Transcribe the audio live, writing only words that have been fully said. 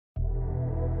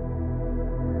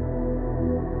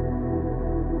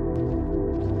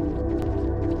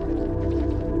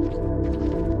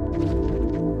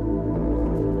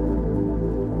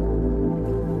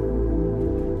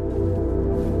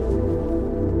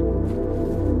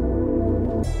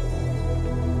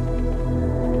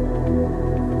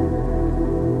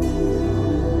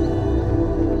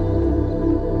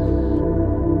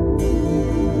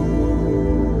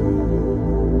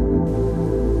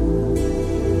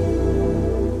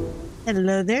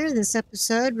Hello there. This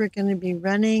episode, we're going to be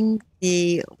running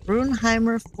the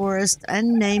Runheimr Forest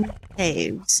Unnamed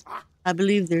Caves. I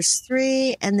believe there's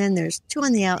 3, and then there's 2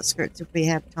 on the outskirts if we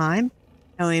have time.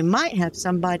 And we might have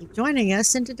somebody joining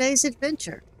us in today's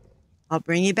adventure. I'll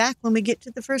bring you back when we get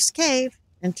to the first cave.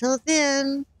 Until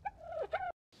then.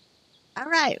 All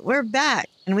right, we're back.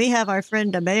 And we have our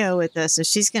friend Dameo with us, so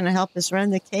she's going to help us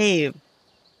run the cave.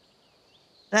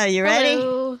 So, you ready?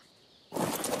 Hello.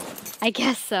 I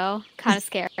guess so. Kind of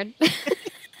scared.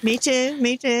 Me too.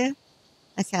 Me too.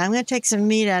 Okay, I'm going to take some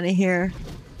meat out of here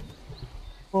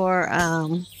for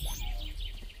our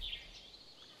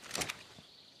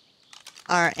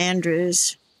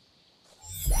Andrews.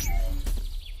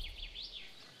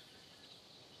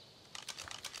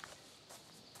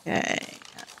 Okay.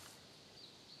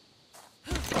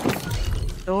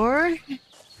 Door.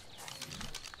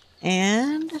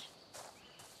 And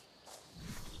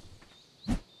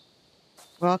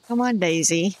welcome on,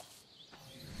 Daisy.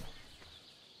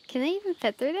 Can they even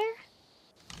fit through there?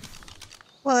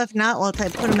 Well, if not, we'll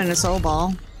put them in a soul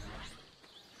ball.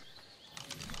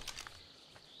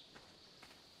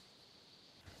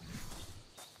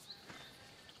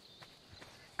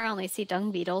 I only see dung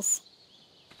beetles.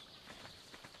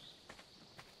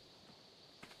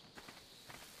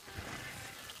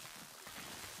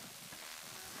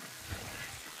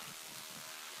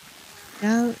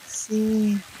 Don't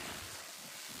see.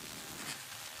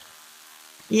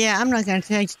 Yeah, I'm not going to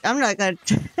take. I'm not going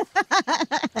to.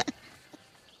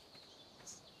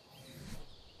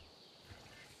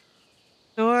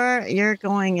 Door, you're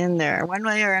going in there one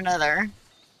way or another.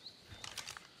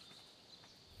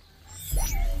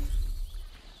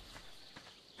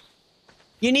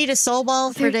 You need a soul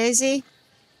ball for Daisy?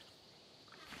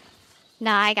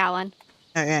 Nah, I got one.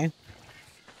 Okay.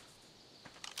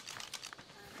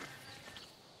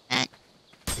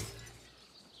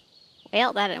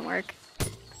 Well, that didn't work.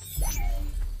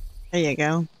 There you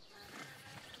go.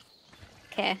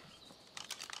 Okay.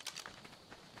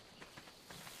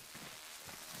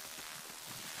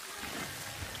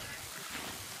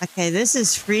 Okay, this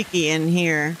is freaky in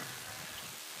here.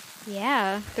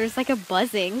 Yeah, there's like a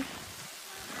buzzing.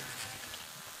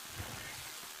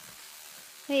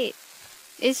 Wait,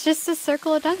 it's just a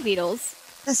circle of dung beetles.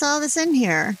 That's all that's in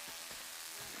here.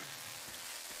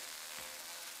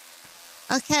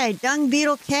 Okay, Dung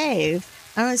Beetle Cave.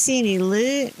 I don't see any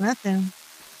loot, nothing.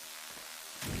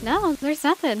 No, there's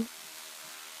nothing.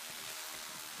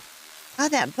 Oh,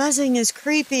 that buzzing is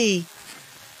creepy.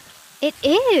 It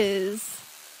is.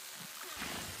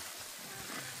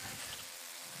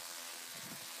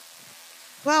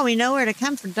 Well, we know where to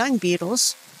come for dung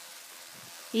beetles.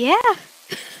 Yeah.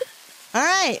 All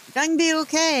right, Dung Beetle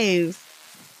Cave.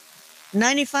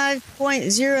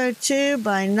 95.02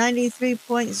 by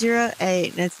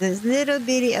 93.08. It's this little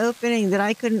bitty opening that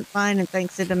I couldn't find, and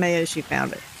thanks to DeMayo, she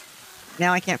found it.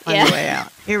 Now I can't find the way out.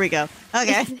 Here we go.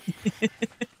 Okay.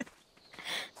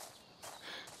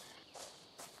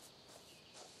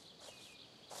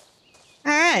 All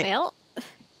right. Well.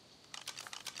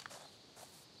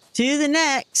 To the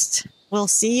next. We'll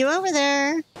see you over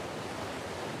there.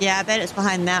 Yeah, I bet it's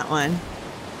behind that one.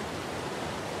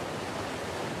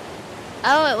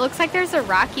 Oh, it looks like there's a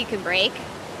rock you can break.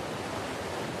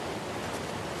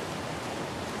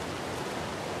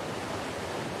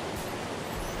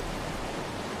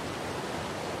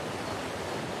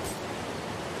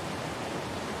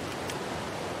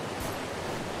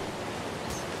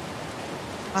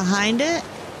 Behind it?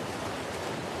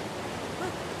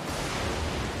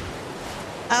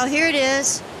 Oh, here it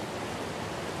is.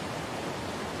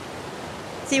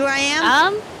 See where I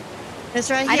am? It's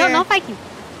right here. I don't know if I can.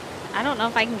 I don't know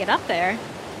if I can get up there.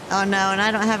 Oh no, and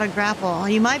I don't have a grapple.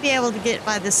 You might be able to get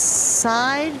by the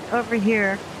side over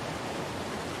here.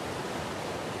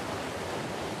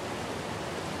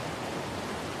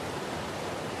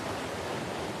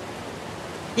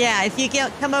 Yeah, if you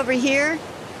come over here.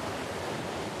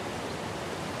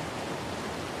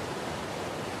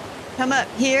 Come up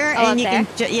here and you can,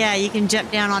 you can jump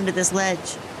down onto this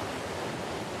ledge.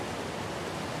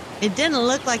 It didn't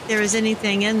look like there was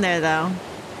anything in there though.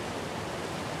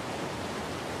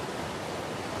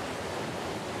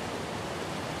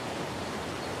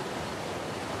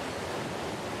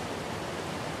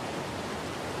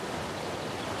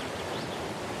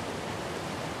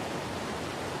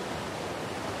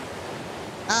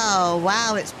 Oh,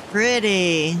 wow, it's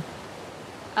pretty.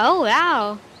 Oh,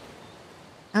 wow.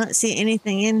 I don't see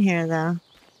anything in here, though.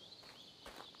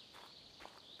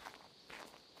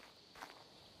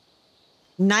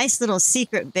 Nice little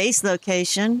secret base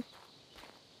location.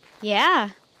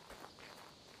 Yeah.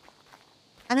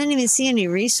 I didn't even see any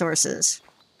resources.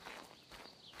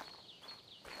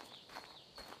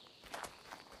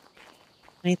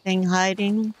 Anything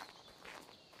hiding?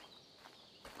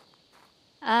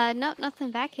 Nope,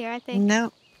 nothing back here, I think.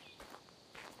 Nope.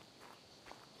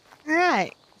 All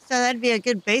right. So that'd be a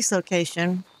good base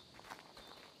location.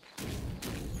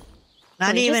 Can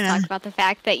Not we even just talk about the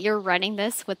fact that you're running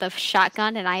this with a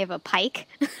shotgun and I have a pike?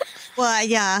 Well,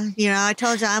 yeah. I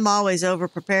told you I'm always over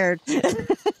prepared.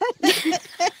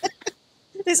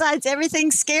 Besides,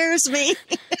 everything scares me.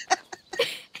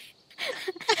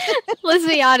 Let's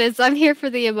be honest, I'm here for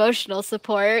the emotional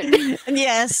support.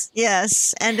 Yes.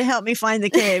 And to help me find the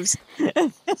caves.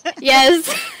 Yes.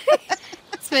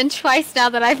 It's been twice now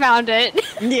that I found it.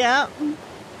 Yep.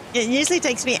 It usually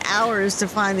takes me hours to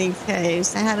find these caves.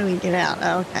 So how do we get out?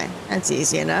 Oh, okay. That's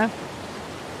easy enough.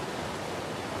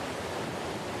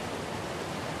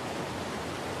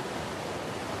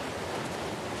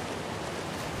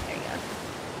 There you go.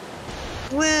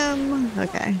 Swim.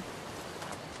 Okay.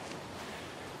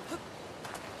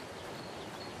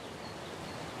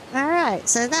 All right.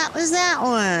 So that was that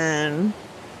one.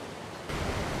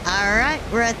 All right.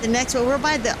 We're at the next one. We're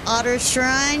by the Otter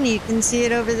Shrine. You can see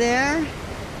it over there.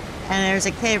 And there's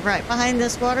a cave right behind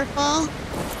this waterfall.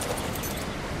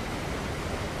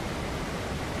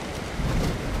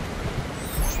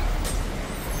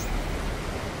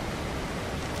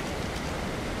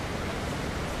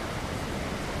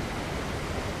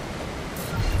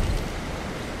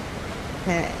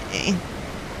 Okay.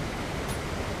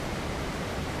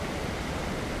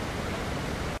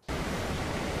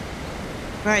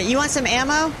 All right, you want some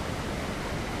ammo?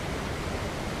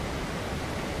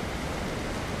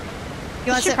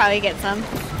 You should probably get some.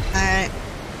 All right.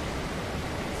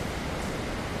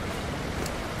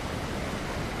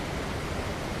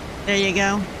 There you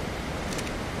go.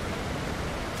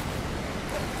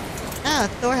 Oh,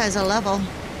 Thor has a level.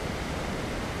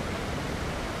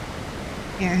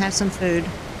 Here, have some food.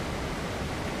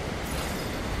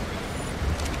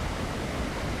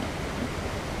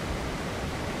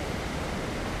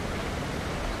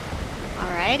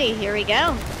 Alrighty, here we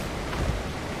go.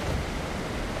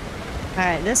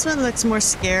 Alright, this one looks more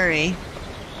scary.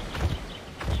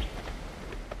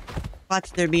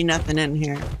 Watch there be nothing in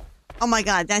here. Oh my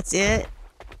god, that's it?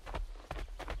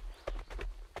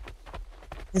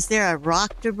 Is there a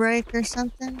rock to break or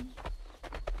something?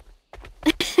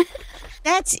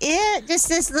 That's it? Just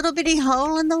this little bitty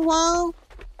hole in the wall?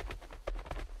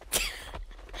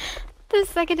 The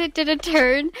second it did a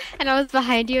turn and I was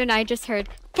behind you and I just heard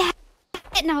that,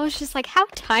 and I was just like, how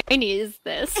tiny is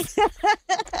this?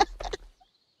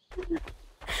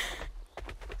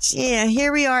 Yeah,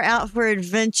 here we are out for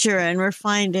adventure and we're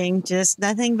finding just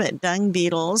nothing but dung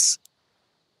beetles.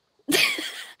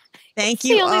 Thank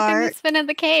you, the only thing ARK. that's been in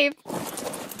the cave.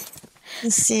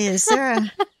 Let's see, is there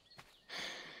a...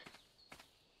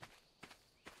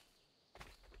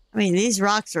 I mean, these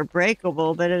rocks are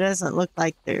breakable, but it doesn't look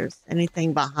like there's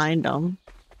anything behind them.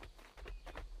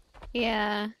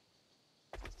 Yeah.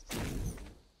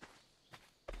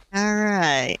 All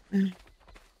right.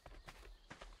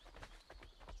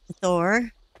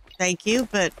 Thor, thank you,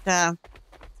 but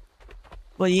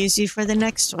we'll use you for the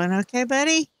next one, okay,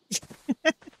 buddy?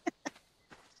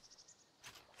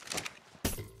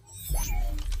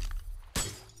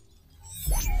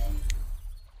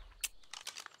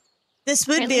 This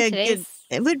would be a good...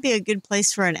 It would be a good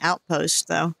place for an outpost,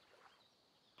 though.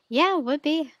 Yeah, it would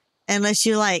be. Unless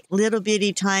you like little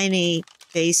bitty tiny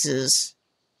bases.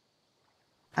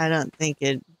 I don't think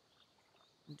it'd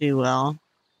do well.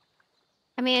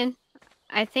 I mean,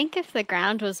 I think if the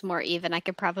ground was more even, I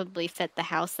could probably fit the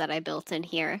house that I built in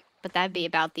here. But that'd be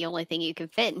about the only thing you can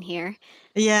fit in here.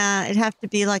 Yeah, it'd have to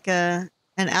be like an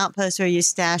outpost where you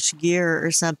stash gear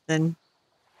or something.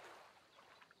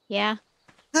 Yeah.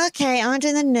 Okay, on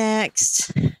to the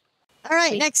next. All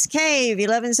right, next cave,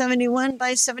 1171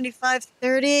 by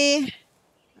 7530.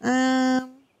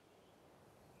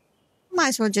 Might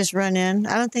as well just run in.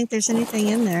 I don't think there's anything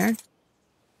in there.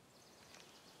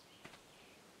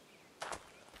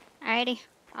 Alrighty,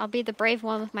 I'll be the brave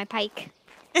one with my pike.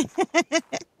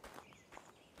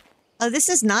 Oh, this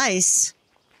is nice.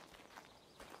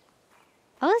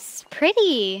 Oh, it's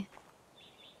pretty.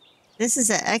 This is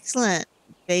an excellent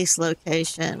base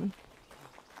location.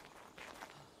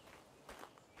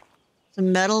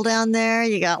 Some metal down there.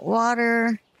 You got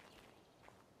water.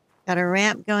 Got a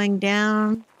ramp going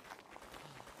down.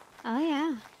 Oh,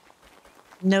 yeah.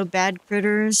 No bad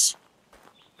critters.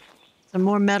 Some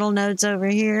more metal nodes over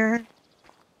here.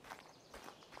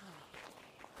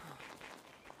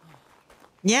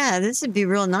 Yeah, this would be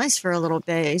real nice for a little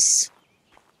base.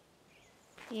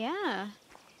 Yeah.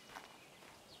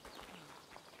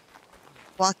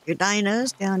 Walk your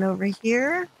dinos down over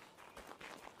here.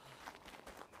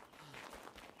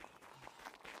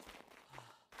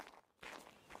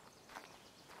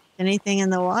 Anything in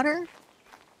the water?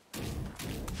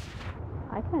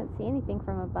 I couldn't see anything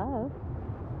from above.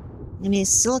 Any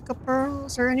silica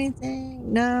pearls or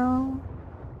anything? No.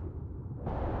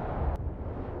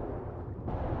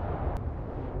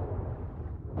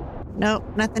 Nope,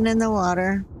 nothing in the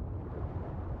water.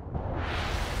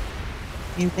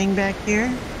 Anything back here?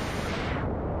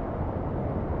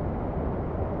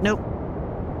 Nope.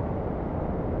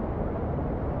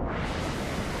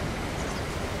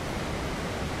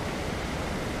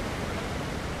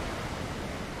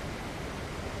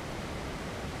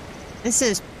 This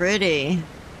is pretty.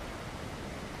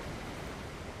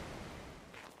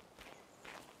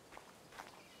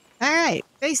 All right,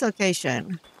 base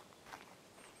location.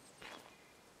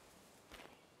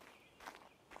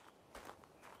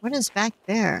 What is back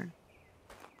there?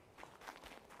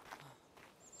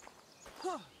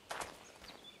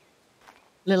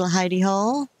 Little hidey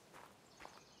hole.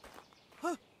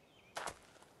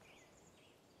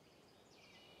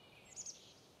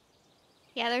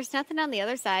 Yeah, there's nothing on the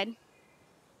other side.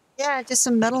 Yeah, just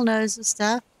some metal nose and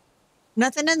stuff.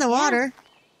 Nothing in the water.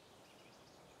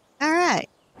 All right.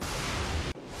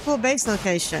 Cool base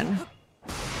location.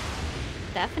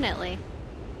 Definitely.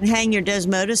 And hang your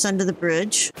Desmodus under the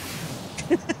bridge.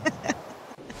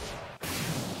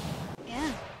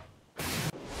 Yeah.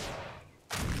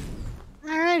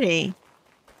 Alrighty.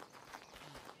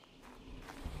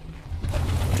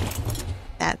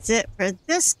 That's it for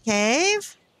this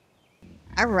cave.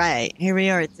 All right, here we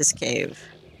are at this cave.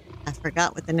 I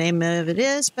forgot what the name of it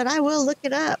is, but I will look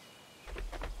it up.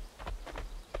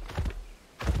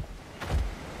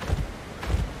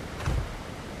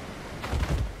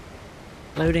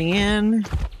 Loading in.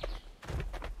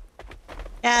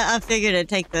 Yeah, I figured it'd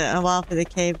take a while for the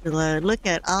cave to load. Look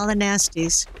at all the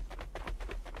nasties.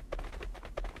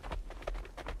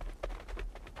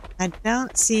 I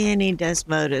don't see any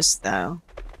Desmodus, though.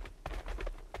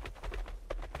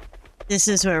 This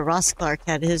is where Ross Clark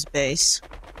had his base.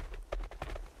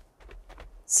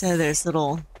 So there's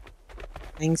little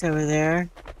things over there.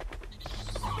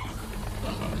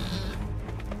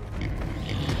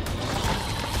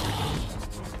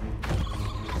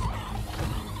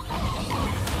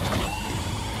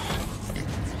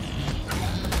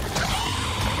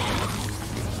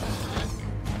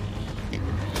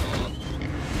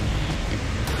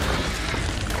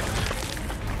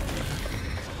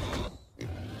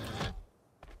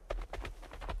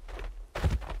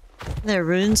 Are there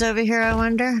runes over here, I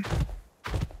wonder?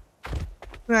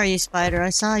 Where are you, spider?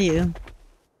 I saw you.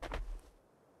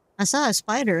 I saw a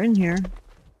spider in here.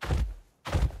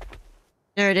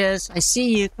 There it is. I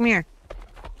see you. Come here.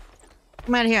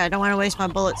 Come out here. I don't want to waste my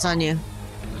bullets on you.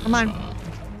 Come on.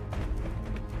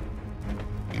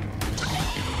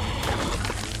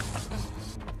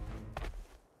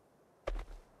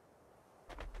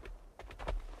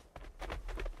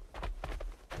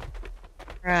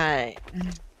 Right.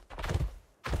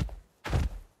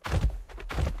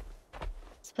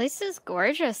 This place is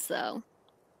gorgeous, though.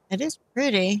 It is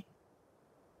pretty.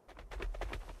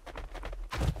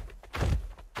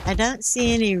 I don't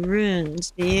see any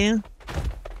runes, do you?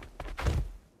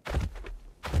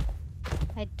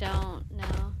 I don't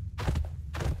know.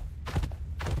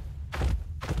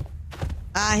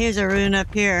 Ah, here's a rune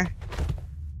up here.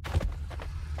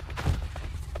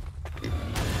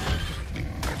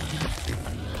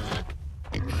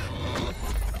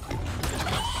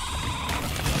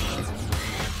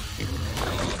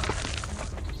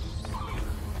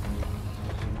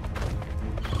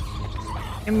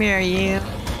 Come here, you.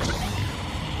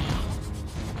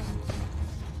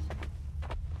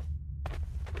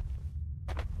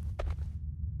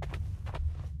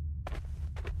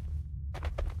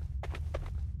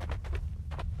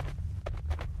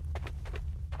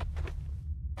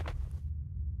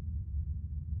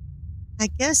 I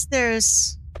guess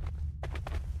there's...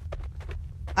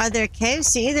 Are there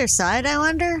caves to either side, I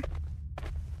wonder?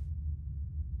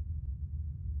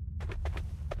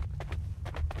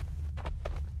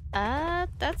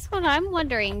 That's what I'm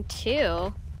wondering,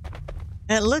 too.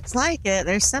 It looks like it.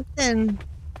 There's something...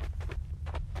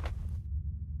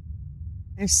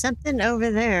 There's something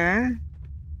over there.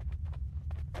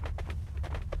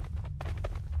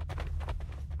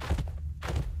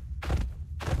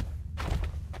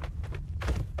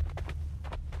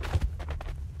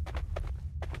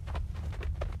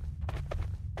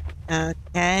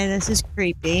 Okay, this is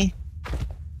creepy.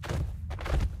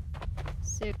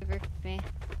 Super creepy.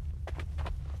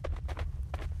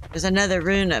 There's another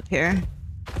rune up here,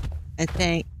 I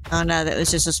think. Oh no, that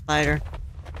was just a spider.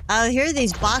 Oh, here are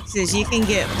these boxes. You can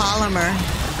get polymer.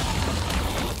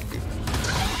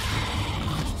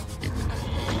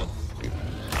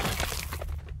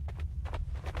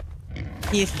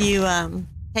 If you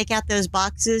take out those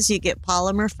boxes, you get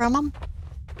polymer from them.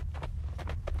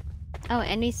 Oh,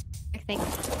 any specific thing?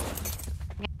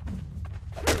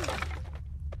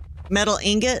 Metal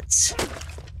ingots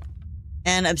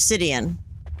and obsidian.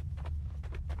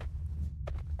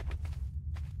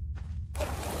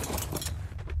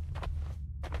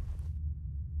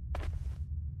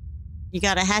 You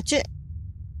got a hatchet?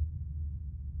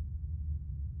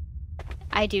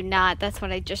 I do not. That's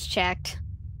what I just checked.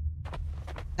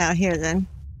 Out here then.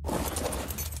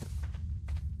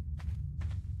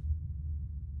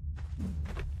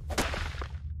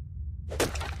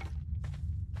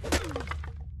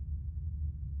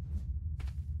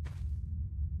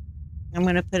 I'm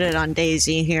gonna put it on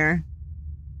Daisy here.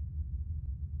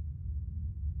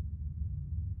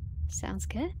 Sounds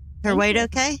good. Her weight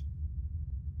okay?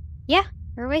 Yeah,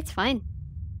 her weight's fine.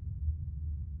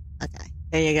 Okay,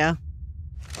 there you go.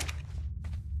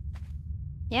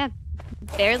 Yeah,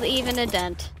 barely even a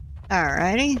dent.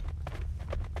 Alrighty.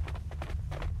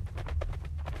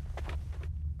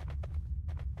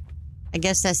 I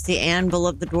guess that's the anvil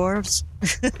of the dwarves.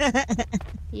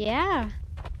 Yeah.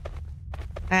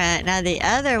 Alright, now the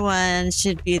other one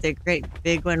should be the great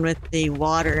big one with the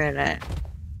water in it.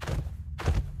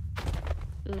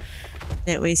 Oof.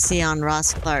 That we see on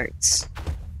Ross Clark's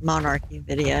Monarchy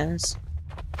videos.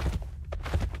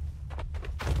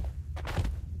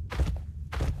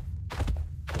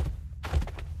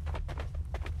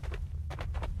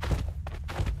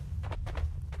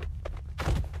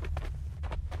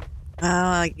 Oh,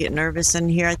 I get nervous in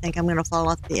here. I think I'm gonna fall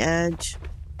off the edge.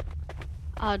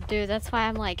 Oh, dude, that's why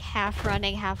I'm like half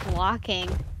running, half walking.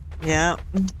 Yep.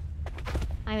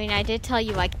 I mean, I did tell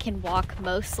you I can walk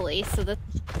mostly, so that's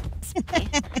me.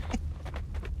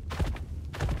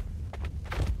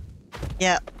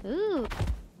 Yep. Ooh.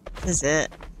 This is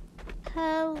it.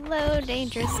 Hello,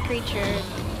 dangerous creature.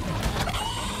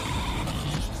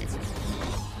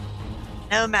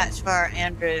 No match for our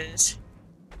Andrews.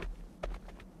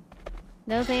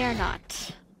 No, they are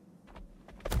not.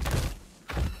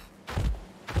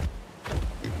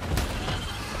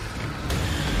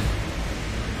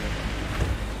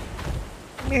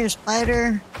 Come here,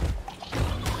 spider.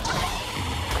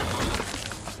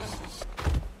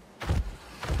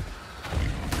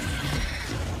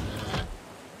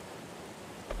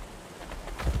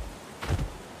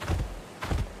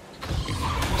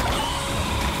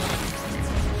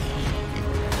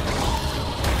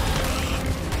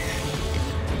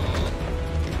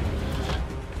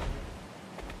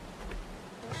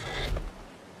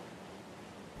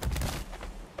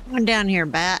 Come on down here,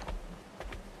 bat.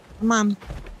 Come on.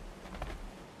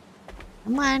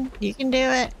 Come on, you can do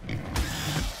it.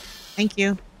 Thank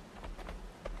you.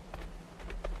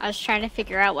 I was trying to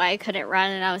figure out why I couldn't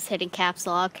run and I was hitting caps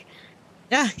lock.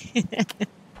 Yeah.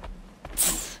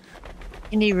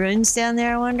 Any runes down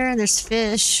there, I wonder? There's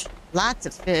fish. Lots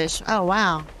of fish. Oh,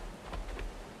 wow.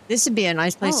 This would be a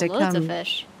nice place to loads come of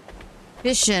fish.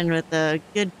 fishing with a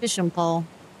good fishing pole.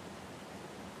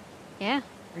 Yeah.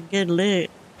 For good loot.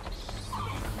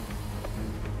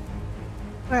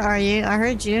 Where are you? I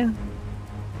heard you.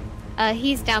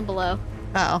 He's down below.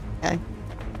 Oh, okay.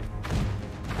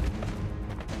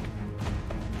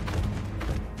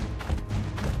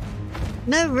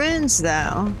 No runes,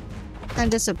 though. I'm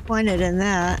disappointed in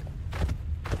that.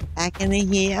 Back in the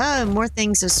heat. Oh, more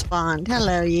things have spawned.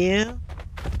 Hello, you.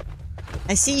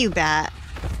 I see you, bat.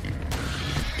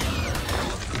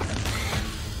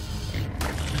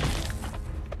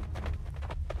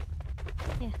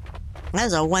 Yeah.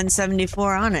 That's a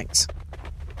 174 onyx.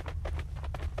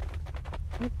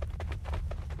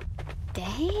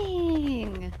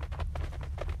 Dang.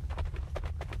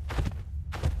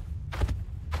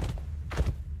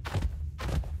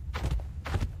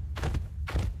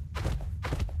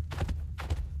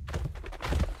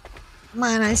 Come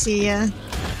on, I see ya.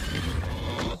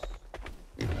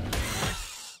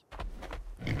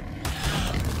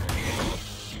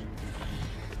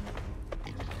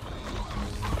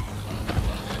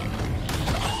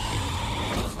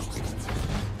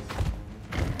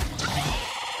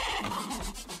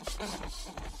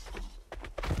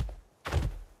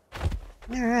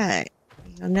 Alright.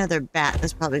 Another bat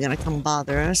that's probably gonna come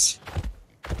bother us.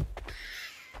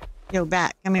 Yo,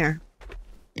 bat, come here.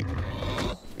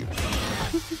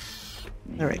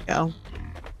 There we go.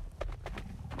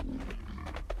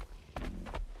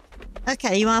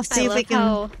 Okay, you want to see if we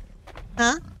can...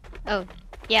 Huh? Oh,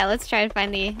 yeah, let's try to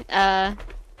find the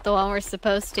one we're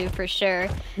supposed to for sure.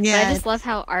 But I Yeah. just love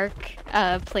how ARK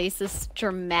plays this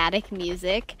dramatic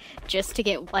music just to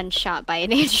get one shot by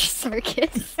an Andrew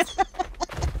Circus.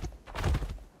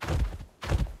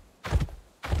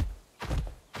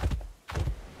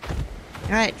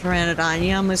 All right, Pteranodon,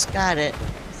 you almost got it.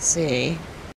 Let's see.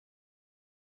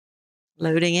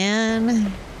 Loading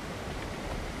in.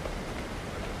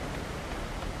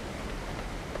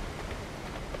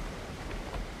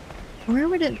 Where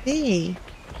would it be?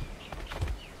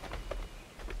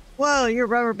 Whoa, you're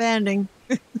rubber banding.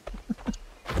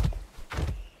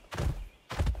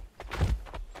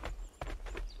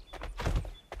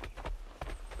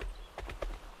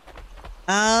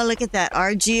 Oh, look at that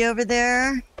RG over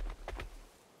there.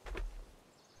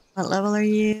 What level are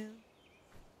you?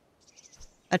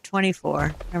 A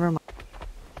 24. Never mind.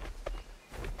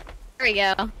 There we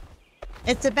go.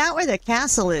 It's about where the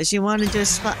castle is. You want to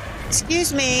just...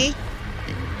 Excuse me.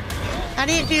 I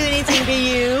didn't do anything to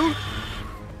you.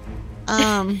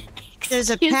 There's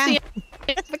a path.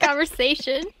 The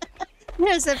conversation.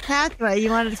 There's a pathway. You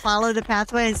wanted to follow the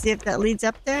pathway and see if that leads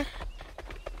up there?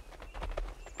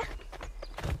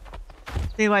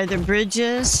 See where the bridge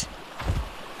is?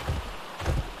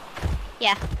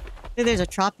 Yeah. See, there's a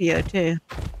Tropio, too.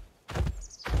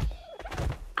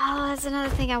 Oh, that's another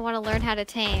thing I want to learn how to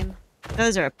tame.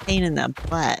 Those are a pain in the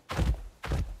butt.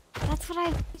 That's what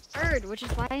I've heard, which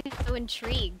is why I'm so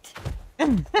intrigued.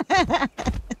 Can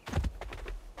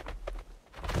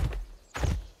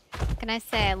I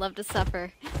say I love to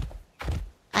suffer?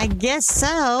 I guess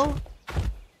so.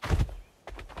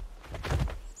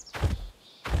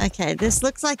 Okay, this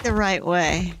looks like the right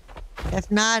way. If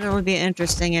not, it'll be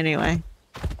interesting anyway.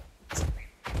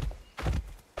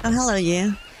 Oh, hello,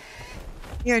 you.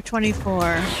 You're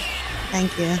 24.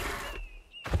 Thank you.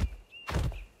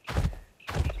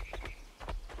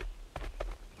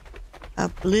 A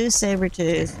blue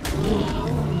saber-tooth.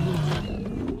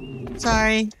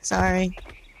 Sorry, sorry.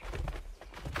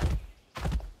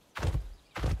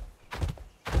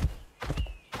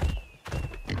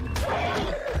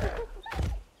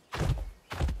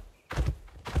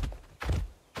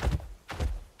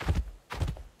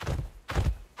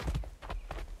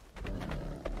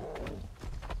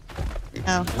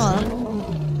 Oh,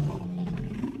 hello.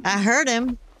 I heard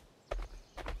him.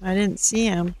 I didn't see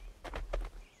him.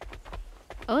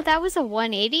 Oh, that was a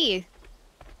 180.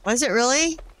 Was it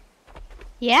really?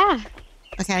 Yeah.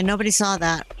 Okay, nobody saw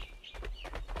that.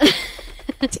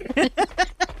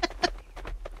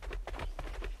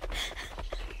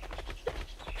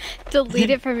 Delete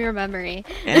it from your memory.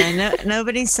 Yeah,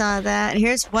 nobody saw that.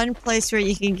 Here's one place where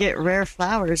you can get rare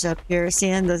flowers up here.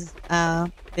 Seeing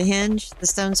the hinge, the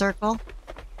stone circle.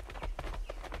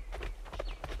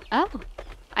 Oh,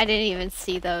 I didn't even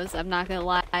see those. I'm not gonna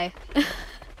lie.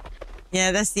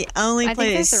 Yeah, that's the only I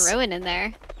place. think there's a ruin in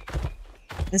there.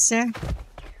 Is there?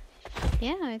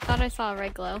 Yeah, I thought I saw a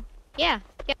red glow. Yeah,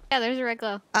 there's a red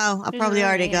glow. Oh, I There's probably a ruin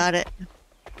already right got it.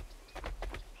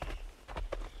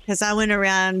 Because I went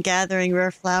around gathering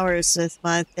rare flowers with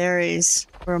my fairies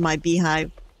for my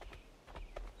beehive.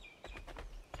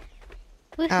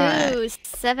 Woohoo! Right.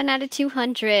 7 out of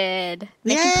 200.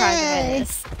 Making Yay!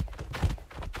 progress.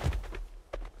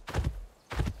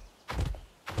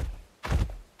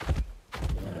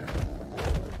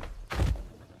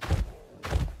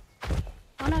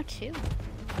 Too.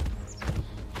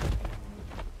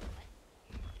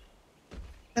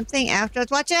 Something after us.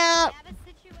 Watch out!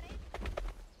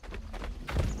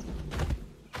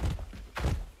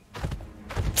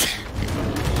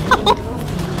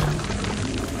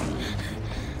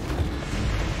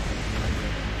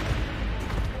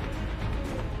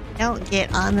 Don't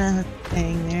get on the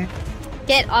thing there.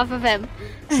 Get off of him.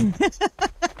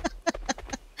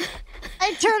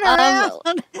 I turn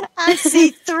around. I see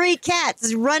 3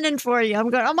 cats running for you. I'm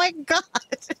going, oh my god.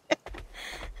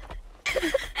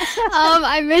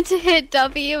 I meant to hit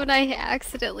W and I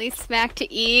accidentally smacked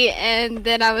E, and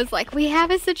then I was like, we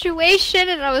have a situation,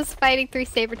 and I was fighting 3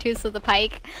 saber-tooths with a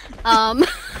pike. I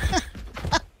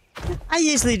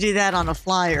usually do that on a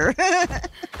flyer.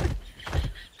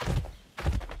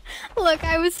 Look,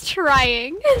 I was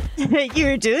trying.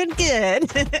 You're doing good.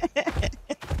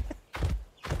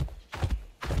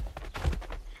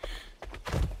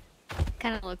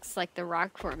 Kind of looks like the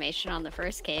rock formation on the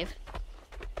first cave.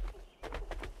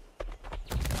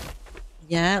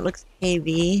 Yeah, it looks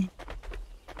cavey.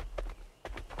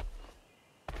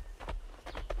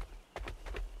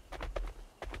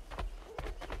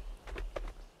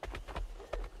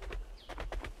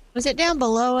 Was it down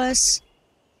below us?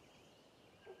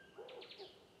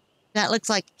 That looks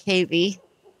like cavey.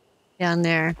 down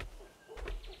there.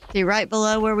 See, right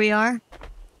below where we are?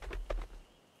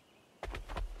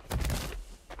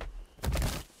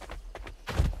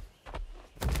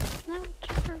 Isn't that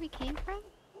just where we came from?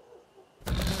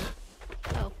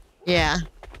 Oh. Yeah.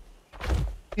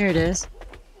 Here it is.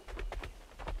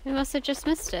 We must have just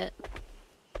missed it.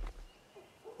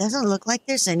 Doesn't look like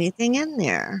there's anything in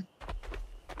there.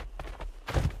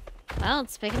 Well,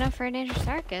 it's big enough for a dangerous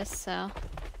circus, so...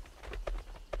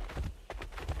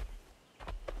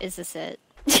 Is this it?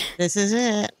 This is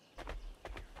it.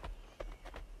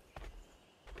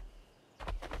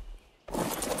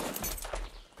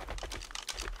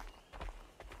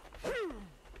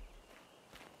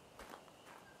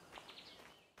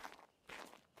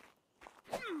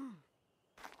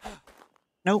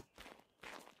 Nope.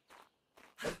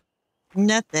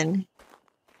 Nothing.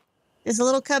 There's a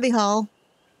little cubby hole.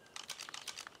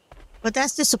 But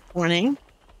that's disappointing.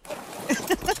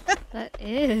 That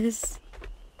is.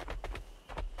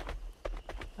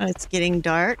 Oh, it's getting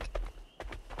dark.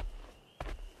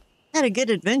 Had a good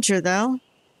adventure, though.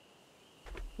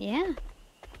 Yeah.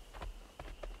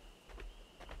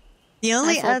 The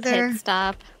only Nice little other... pit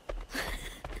stop.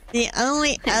 The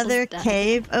only other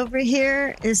cave over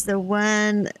here is the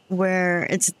one where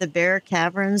it's the Bear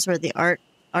Caverns, where the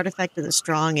artifact of the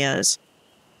strong is.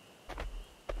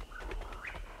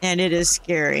 And it is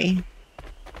scary.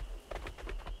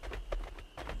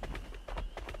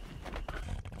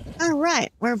 All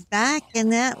right, we're back,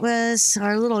 and that was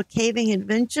our little caving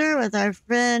adventure with our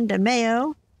friend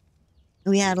Mayo.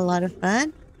 We had a lot of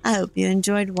fun. I hope you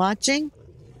enjoyed watching.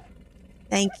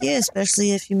 Thank you,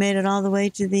 especially if you made it all the way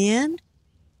to the end.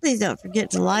 Please don't forget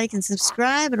to like and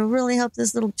subscribe. It'll really help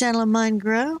this little channel of mine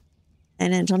grow.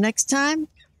 And until next time,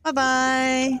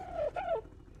 bye-bye.